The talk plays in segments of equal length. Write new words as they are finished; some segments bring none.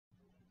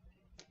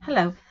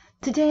Hello.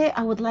 Today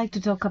I would like to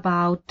talk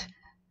about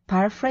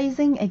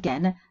paraphrasing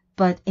again,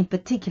 but in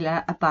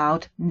particular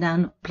about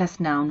noun plus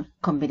noun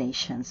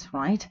combinations,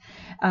 right?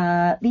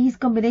 These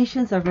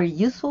combinations are very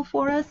useful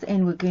for us,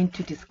 and we're going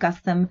to discuss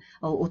them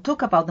or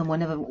talk about them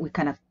whenever we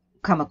kind of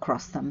come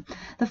across them.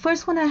 The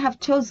first one I have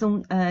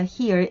chosen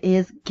here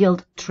is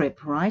guilt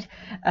trip, right?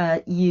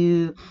 If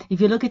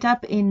you look it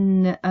up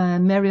in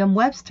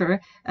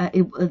Merriam-Webster,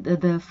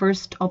 the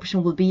first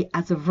option will be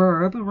as a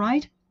verb,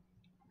 right?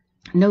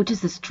 Notice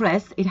the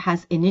stress. It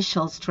has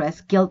initial stress,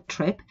 guilt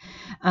trip.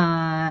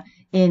 And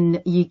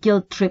you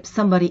guilt trip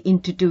somebody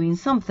into doing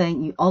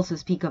something. You also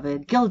speak of a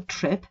guilt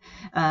trip,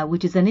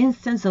 which is an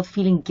instance of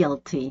feeling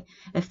guilty.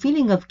 A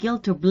feeling of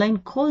guilt or blame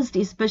caused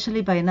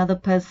especially by another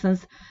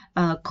person's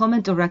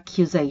comment or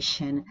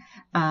accusation.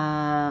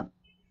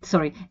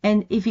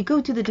 And if you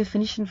go to the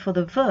definition for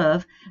the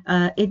verb,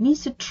 it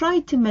means to try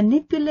to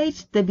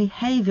manipulate the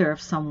behavior of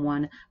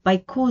someone by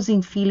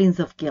causing feelings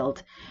of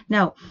guilt.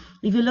 Now,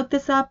 if you look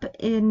this up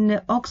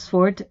in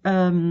Oxford,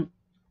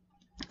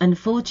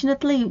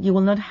 unfortunately, you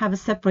will not have a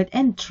separate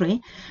entry,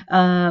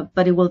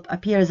 but it will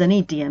appear as an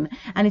idiom.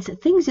 And it's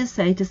things you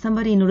say to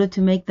somebody in order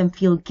to make them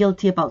feel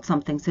guilty about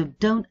something. So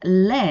don't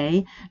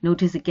lay,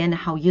 notice again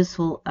how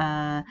useful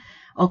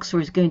Oxford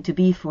is going to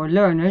be for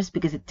learners,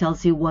 because it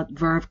tells you what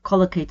verb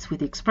collocates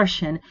with the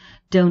expression.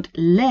 Don't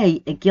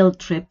lay a guilt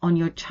trip on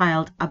your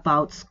child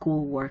about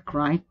schoolwork,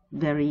 right?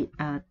 Very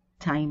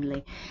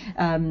timely.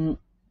 I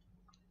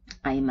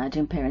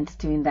imagine parents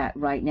doing that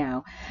right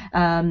now.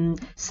 Why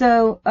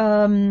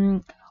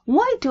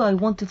do I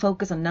want to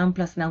focus on noun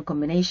plus noun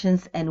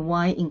combinations, and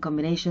why in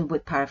combination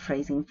with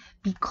paraphrasing?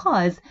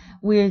 Because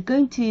we're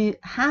going to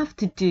have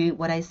to do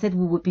what I said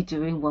we would be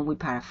doing when we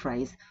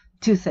paraphrase.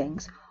 Two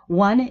things.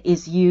 One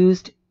is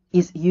use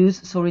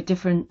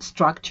different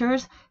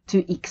structures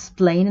to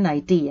explain an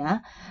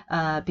idea,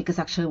 because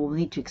actually we'll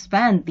need to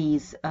expand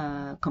these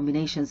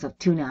combinations of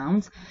two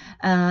nouns.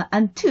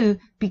 And two,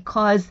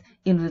 because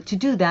in order to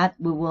do that,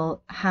 we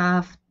will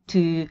have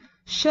to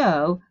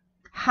show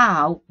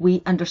how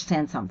we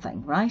understand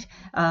something, right?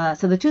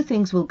 So the two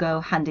things will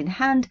go hand in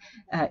hand,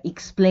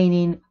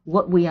 explaining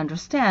what we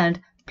understand,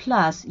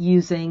 plus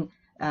using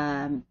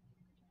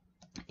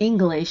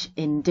English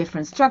in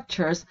different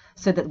structures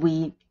so that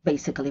we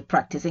basically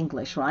practice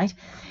English, right?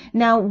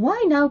 Now,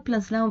 why noun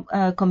plus noun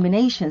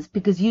combinations?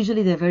 Because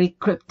usually they're very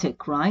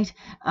cryptic, right?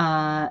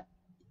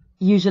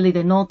 Usually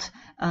they're not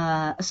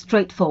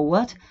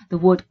straightforward. The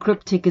word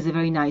cryptic is a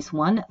very nice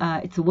one.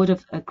 It's a word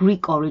of a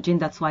Greek origin.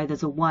 That's why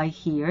there's a Y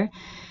here.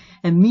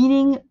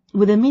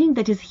 With a meaning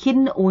that is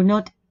hidden or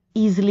not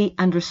easily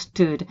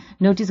understood.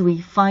 Notice we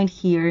find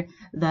here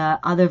the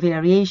other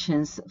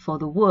variations for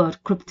the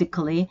word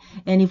cryptically.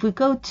 And if we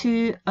go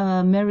to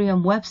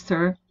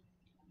Merriam-Webster,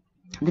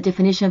 the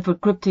definition for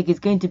cryptic is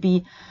going to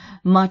be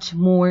much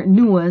more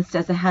nuanced,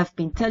 as I have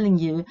been telling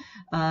you.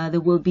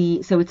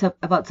 So it's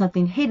about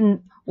something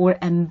hidden or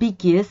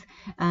ambiguous,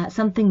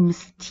 something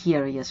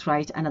mysterious,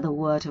 right? Another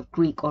word of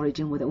Greek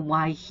origin with a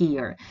Y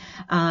here.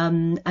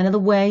 Another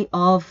way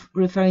of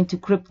referring to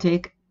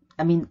cryptic,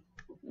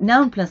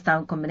 noun plus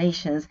noun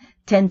combinations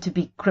tend to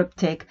be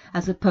cryptic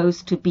as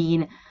opposed to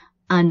being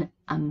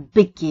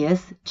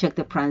unambiguous. Check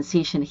the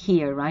pronunciation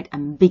here, right?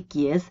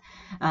 Ambiguous.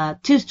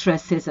 Two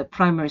stresses, a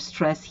primary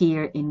stress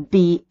here in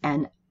B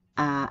and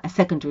a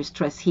secondary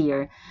stress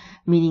here,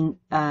 meaning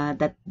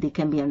that they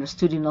can be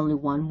understood in only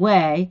one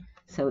way.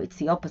 So it's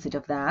the opposite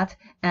of that.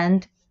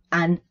 And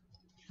an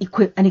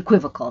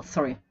equivocal,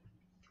 sorry.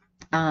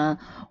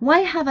 Why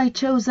have I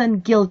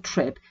chosen guilt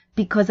trip?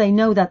 Because I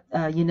know that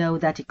you know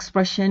that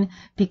expression,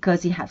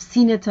 because you have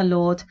seen it a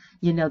lot.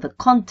 You know the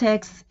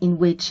context in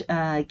which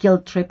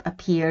guilt trip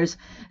appears.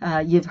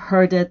 You've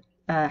heard it,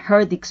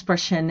 heard the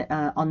expression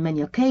on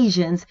many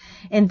occasions,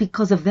 and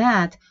because of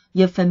that,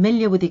 you're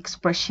familiar with the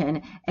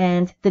expression,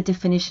 and the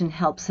definition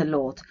helps a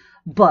lot.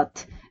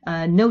 But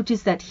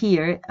notice that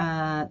here,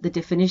 the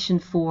definition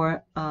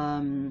for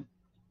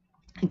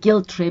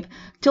guilt trip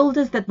told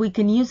us that we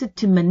can use it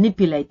to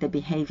manipulate the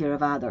behavior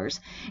of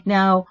others.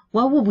 Now,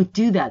 why would we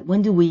do that?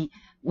 When do we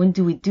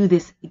do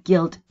this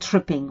guilt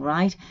tripping,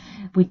 right?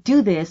 We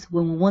do this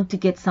when we want to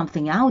get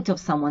something out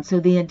of someone. So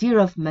the idea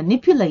of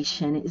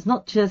manipulation is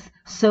not just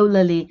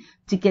solely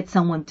to get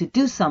someone to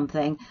do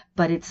something,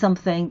 but it's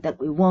something that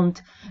we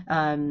want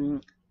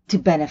to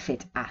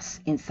benefit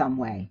us in some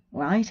way,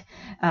 right?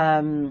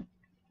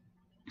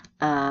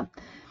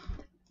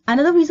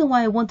 Another reason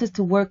why I want us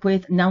to work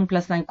with noun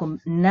plus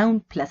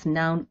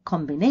noun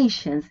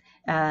combinations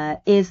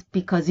is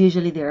because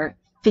usually they're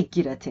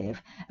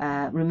figurative.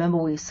 Remember,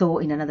 we saw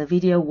in another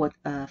video what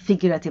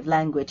figurative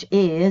language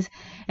is.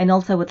 And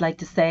also I would like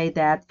to say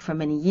that for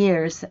many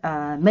years,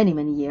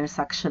 many years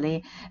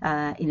actually,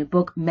 in a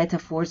book,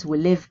 Metaphors We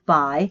Live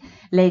By,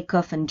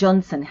 Lakoff and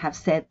Johnson have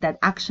said that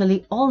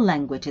actually all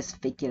language is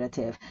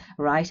figurative,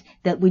 right?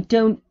 That we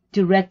don't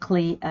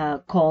directly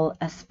call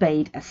a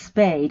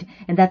spade,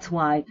 and that's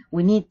why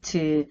we need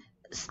to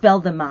spell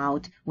them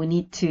out. We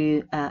need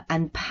to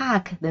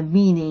unpack the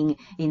meaning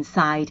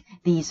inside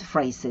these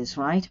phrases,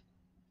 right?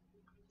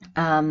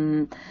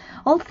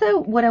 Also,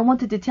 what I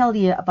wanted to tell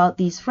you about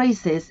these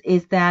phrases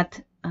is that,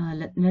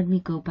 let me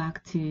go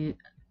back to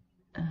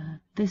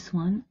this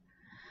one.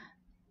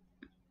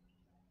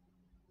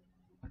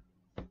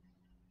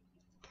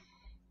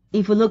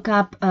 If we look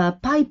up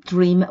pipe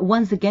dream,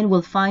 once again,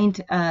 we'll find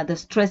the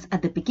stress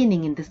at the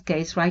beginning in this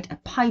case, right? A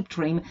pipe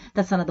dream,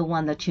 that's another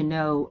one that you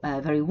know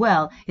very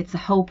well. It's a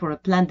hope or a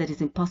plan that is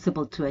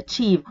impossible to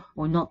achieve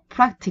or not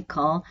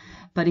practical.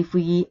 But if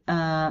we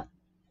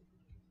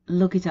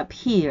look it up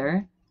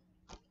here,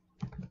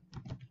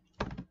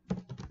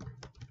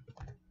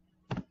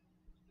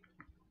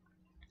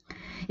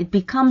 it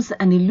becomes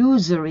an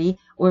illusory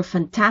or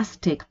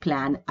fantastic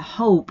plan, a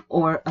hope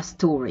or a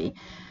story.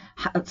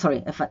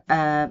 Sorry,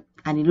 an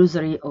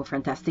illusory or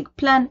fantastic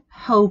plan,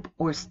 hope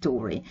or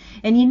story.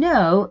 And you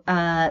know,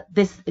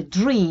 this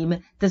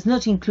dream does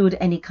not include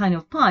any kind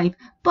of pipe,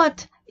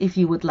 but if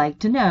you would like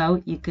to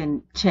know, you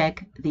can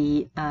check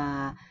the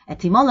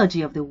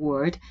etymology of the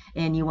word,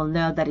 and you will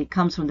know that it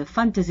comes from the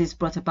fantasies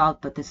brought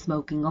about by the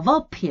smoking of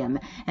opium.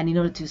 And in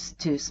order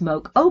to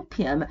smoke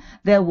opium,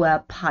 there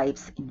were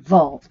pipes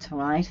involved,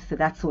 right? So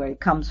that's where it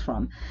comes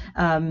from.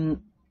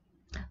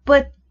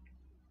 But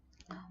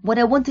what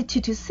I wanted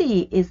you to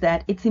see is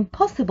that it's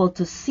impossible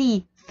to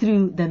see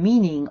through the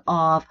meaning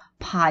of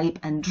pipe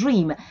and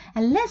dream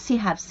unless you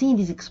have seen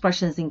these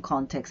expressions in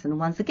context. And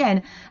once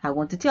again, I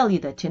want to tell you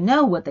that you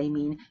know what they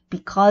mean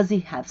because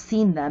you have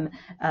seen them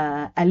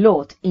a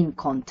lot in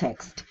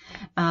context.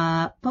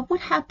 But what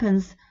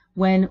happens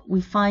when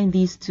we find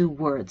these two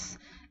words?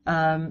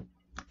 In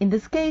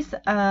this case,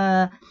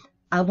 I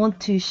want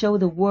to show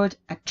the word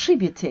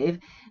attributive.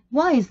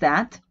 Why is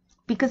that?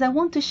 Because I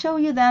want to show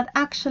you that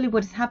actually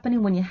what is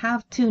happening when you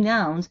have two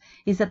nouns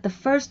is that the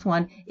first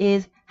one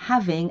is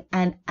having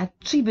an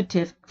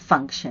attributive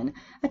function.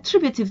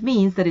 Attributive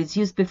means that it's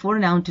used before a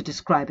noun to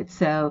describe it.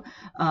 So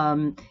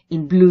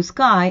in blue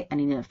sky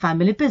and in a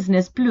family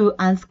business, blue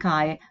and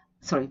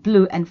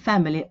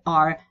family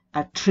are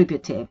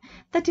attributive.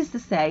 That is to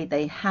say,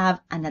 they have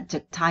an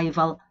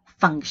adjectival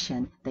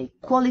function. They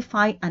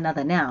qualify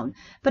another noun.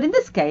 But in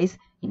this case,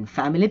 in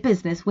family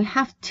business, we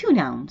have two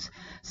nouns.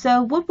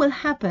 So what will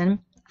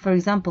happen, for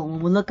example, when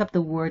we look up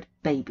the word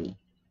baby?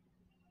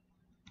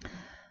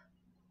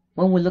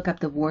 When we look up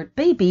the word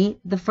baby,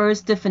 the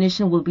first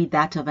definition will be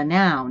that of a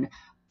noun.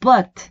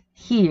 But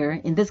here,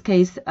 in this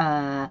case,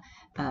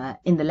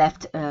 in the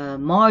left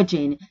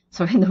margin,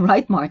 in the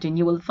right margin,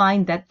 you will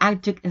find that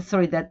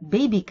that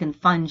baby can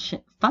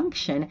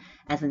function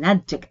as an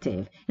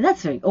adjective. And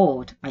that's very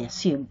odd, I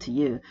assume, to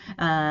you.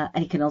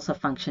 And it can also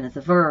function as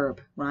a verb,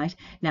 right?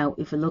 Now,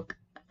 if we look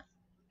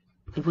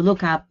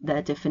up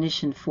the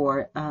definition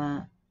for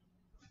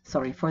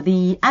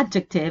the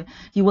adjective,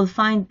 you will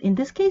find in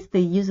this case they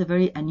use a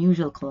very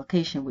unusual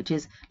collocation, which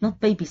is not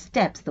baby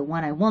steps, the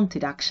one I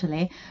wanted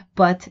actually,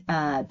 but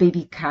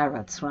baby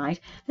carrots, right?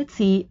 Let's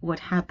see what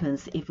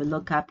happens if we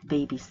look up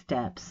baby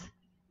steps.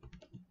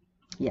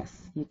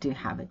 Yes, you do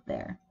have it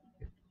there.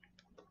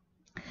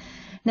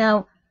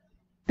 Now,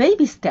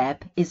 baby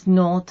step is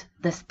not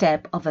the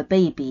step of a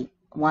baby.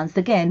 Once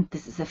again,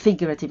 this is a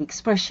figurative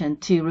expression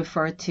to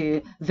refer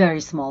to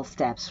very small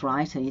steps,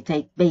 right? So you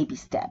take baby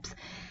steps.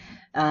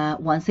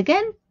 Once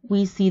again,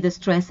 we see the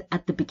stress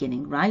at the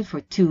beginning, right,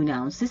 for two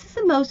nouns. This is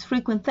the most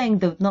frequent thing,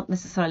 though not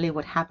necessarily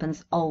what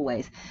happens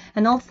always.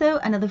 And also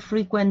another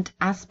frequent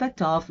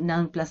aspect of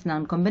noun plus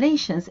noun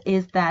combinations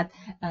is that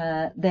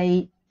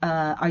they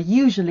are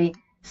usually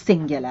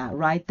singular,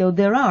 right? Though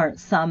there are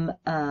some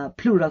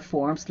plural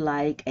forms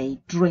like a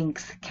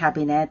drinks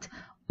cabinet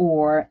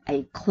or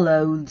a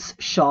clothes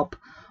shop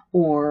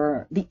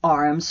or the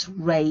arms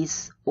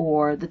race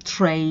or the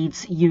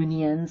trades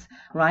unions,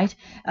 right?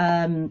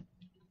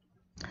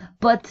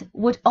 But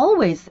what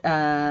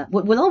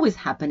will always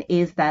happen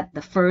is that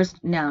the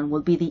first noun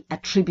will be the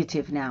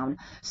attributive noun.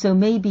 So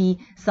maybe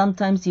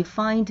sometimes you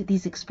find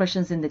these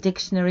expressions in the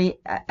dictionary,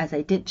 as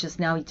I did just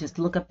now. You just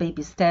look up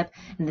baby step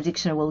and the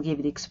dictionary will give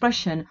you the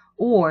expression,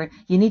 or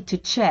you need to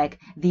check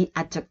the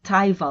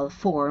adjectival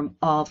form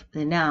of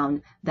the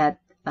noun that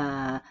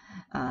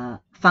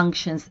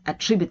functions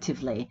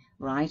attributively,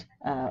 right,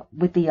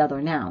 with the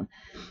other noun.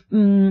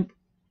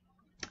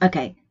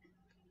 Okay.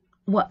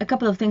 Well, a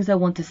couple of things I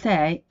want to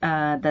say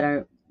that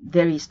are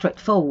very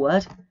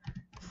straightforward.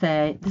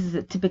 Say, this is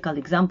a typical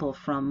example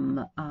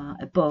from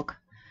a book.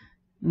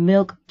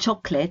 Milk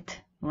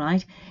chocolate,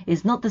 right,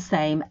 is not the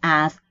same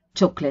as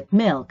chocolate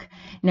milk.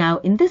 Now,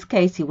 in this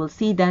case, you will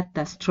see that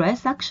the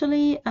stress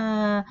actually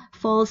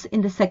falls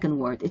in the second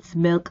word. It's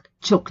milk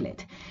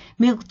chocolate.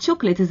 Milk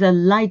chocolate is a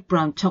light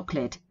brown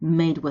chocolate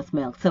made with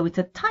milk. So it's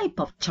a type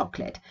of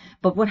chocolate.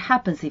 But what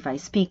happens if I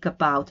speak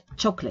about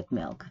chocolate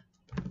milk?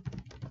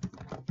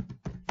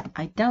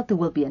 I doubt there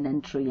will be an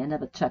entry. I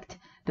never checked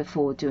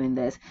before doing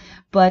this,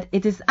 but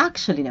it is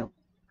actually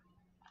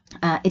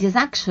it is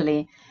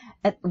actually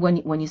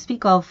when you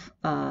speak of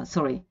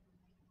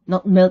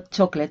not milk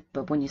chocolate,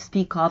 but when you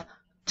speak of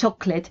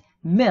chocolate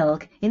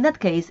milk, in that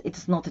case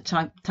it's not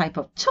a type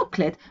of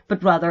chocolate,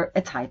 but rather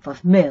a type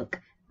of milk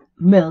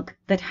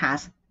that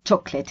has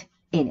chocolate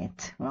in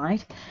it,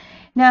 right?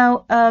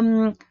 Now,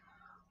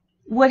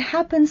 what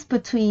happens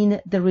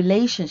between the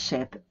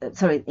relationship,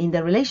 in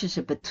the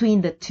relationship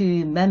between the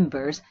two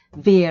members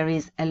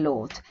varies a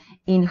lot.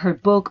 In her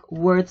book,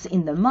 Words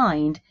in the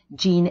Mind,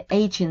 Jean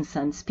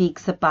Aitchison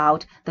speaks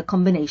about the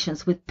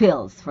combinations with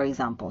pills, for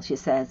example. She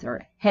says there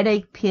are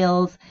headache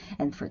pills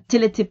and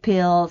fertility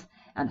pills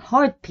and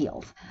heart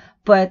pills.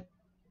 But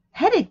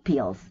headache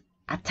pills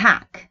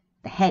attack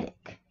the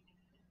headache.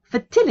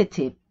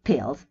 Fertility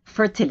pills,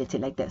 fertility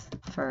like this,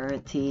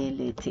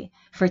 fertility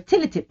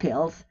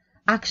pills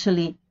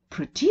actually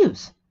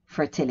produce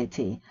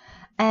fertility.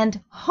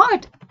 And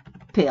heart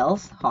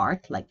pills,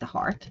 heart like the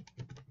heart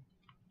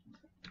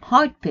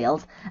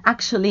pills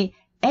actually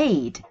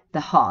aid the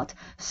heart.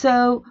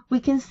 So we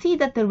can see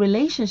that the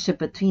relationship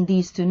between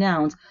these two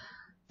nouns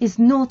is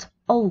not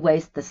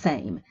always the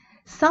same.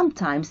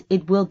 Sometimes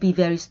it will be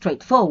very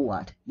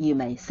straightforward, you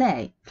may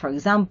say. For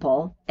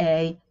example,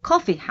 a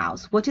coffee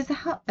house. What is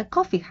a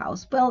coffee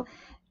house? Well,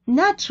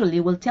 naturally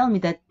will tell me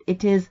that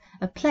it is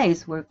a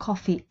place where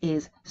coffee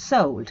is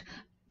sold,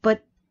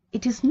 but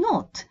it is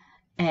not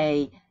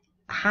a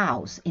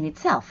house in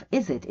itself,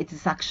 is it? It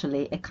is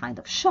actually a kind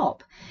of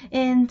shop.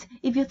 And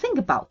if you think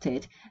about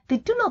it, they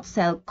do not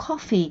sell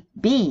coffee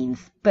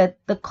beans, but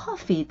the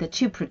coffee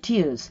that you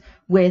produce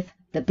with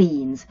the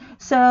beans.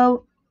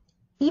 So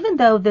even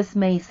though this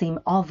may seem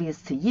obvious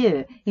to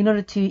you, in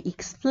order to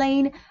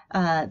explain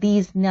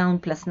these noun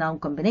plus noun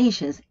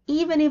combinations,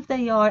 even if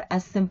they are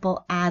as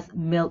simple as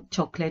milk,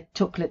 chocolate,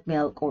 chocolate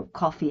milk, or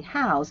coffee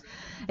house,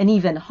 and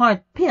even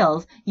heart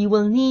pills, you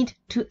will need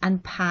to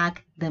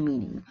unpack the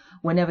meaning.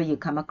 Whenever you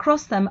come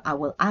across them, I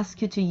will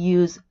ask you to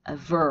use a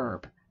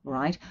verb,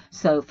 right?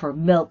 So for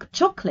milk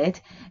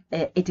chocolate,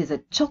 it is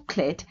a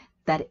chocolate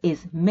that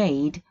is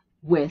made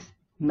with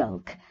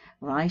milk.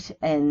 Right?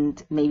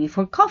 And maybe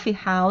for coffee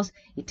house,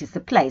 it is a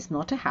place,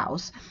 not a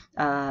house,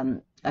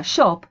 a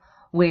shop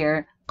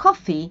where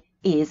coffee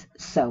is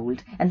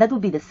sold. And that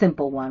would be the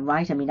simple one,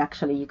 right? I mean,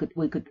 actually,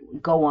 we could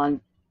go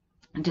on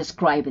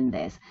describing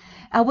this.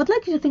 I would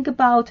like you to think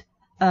about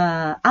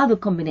other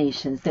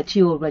combinations that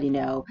you already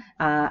know.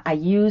 I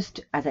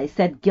used, as I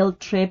said, guilt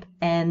trip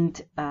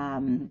and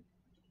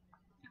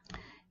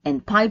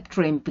pipe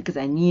dream because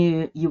I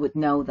knew you would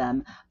know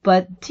them.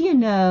 But do you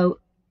know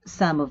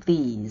some of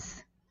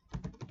these?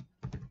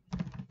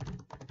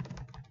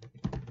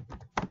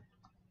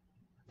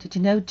 Did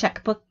you know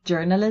checkbook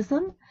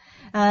journalism?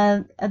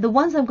 The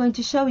ones I'm going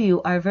to show you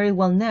are very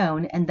well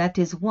known, and that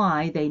is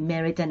why they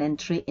merit an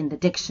entry in the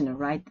dictionary,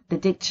 right? The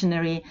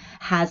dictionary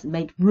has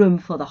made room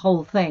for the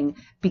whole thing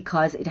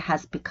because it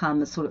has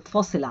become sort of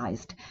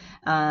fossilized.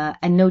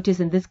 And notice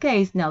in this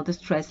case, now the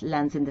stress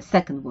lands in the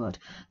second word.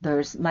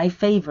 There's my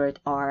favorite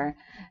noun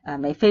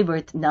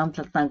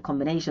plus noun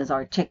combinations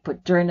are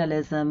checkbook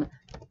journalism,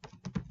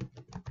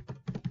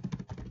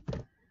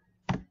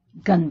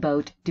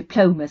 gunboat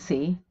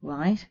diplomacy,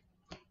 right?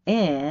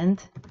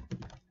 And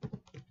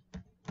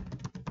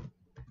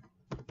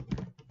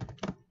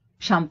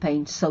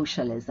champagne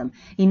socialism.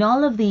 In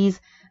all of these,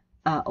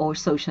 or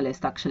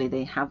socialist, actually,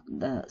 they have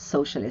the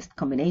socialist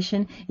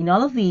combination. In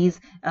all of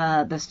these,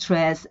 the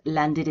stress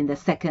landed in the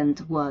second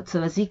word.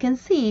 So as you can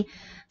see,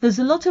 there's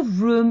a lot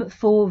of room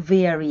for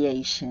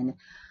variation.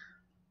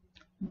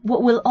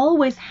 What will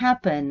always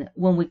happen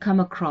when we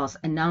come across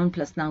a noun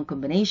plus noun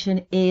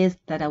combination is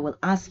that I will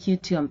ask you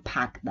to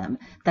unpack them.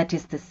 That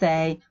is to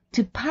say,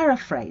 to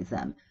paraphrase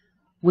them,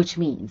 which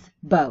means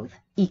both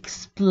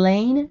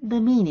explain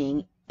the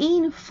meaning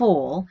in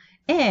full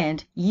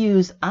and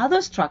use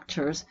other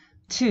structures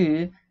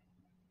to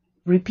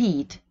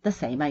repeat the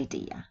same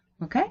idea.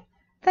 Okay?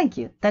 Thank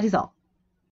you. That is all.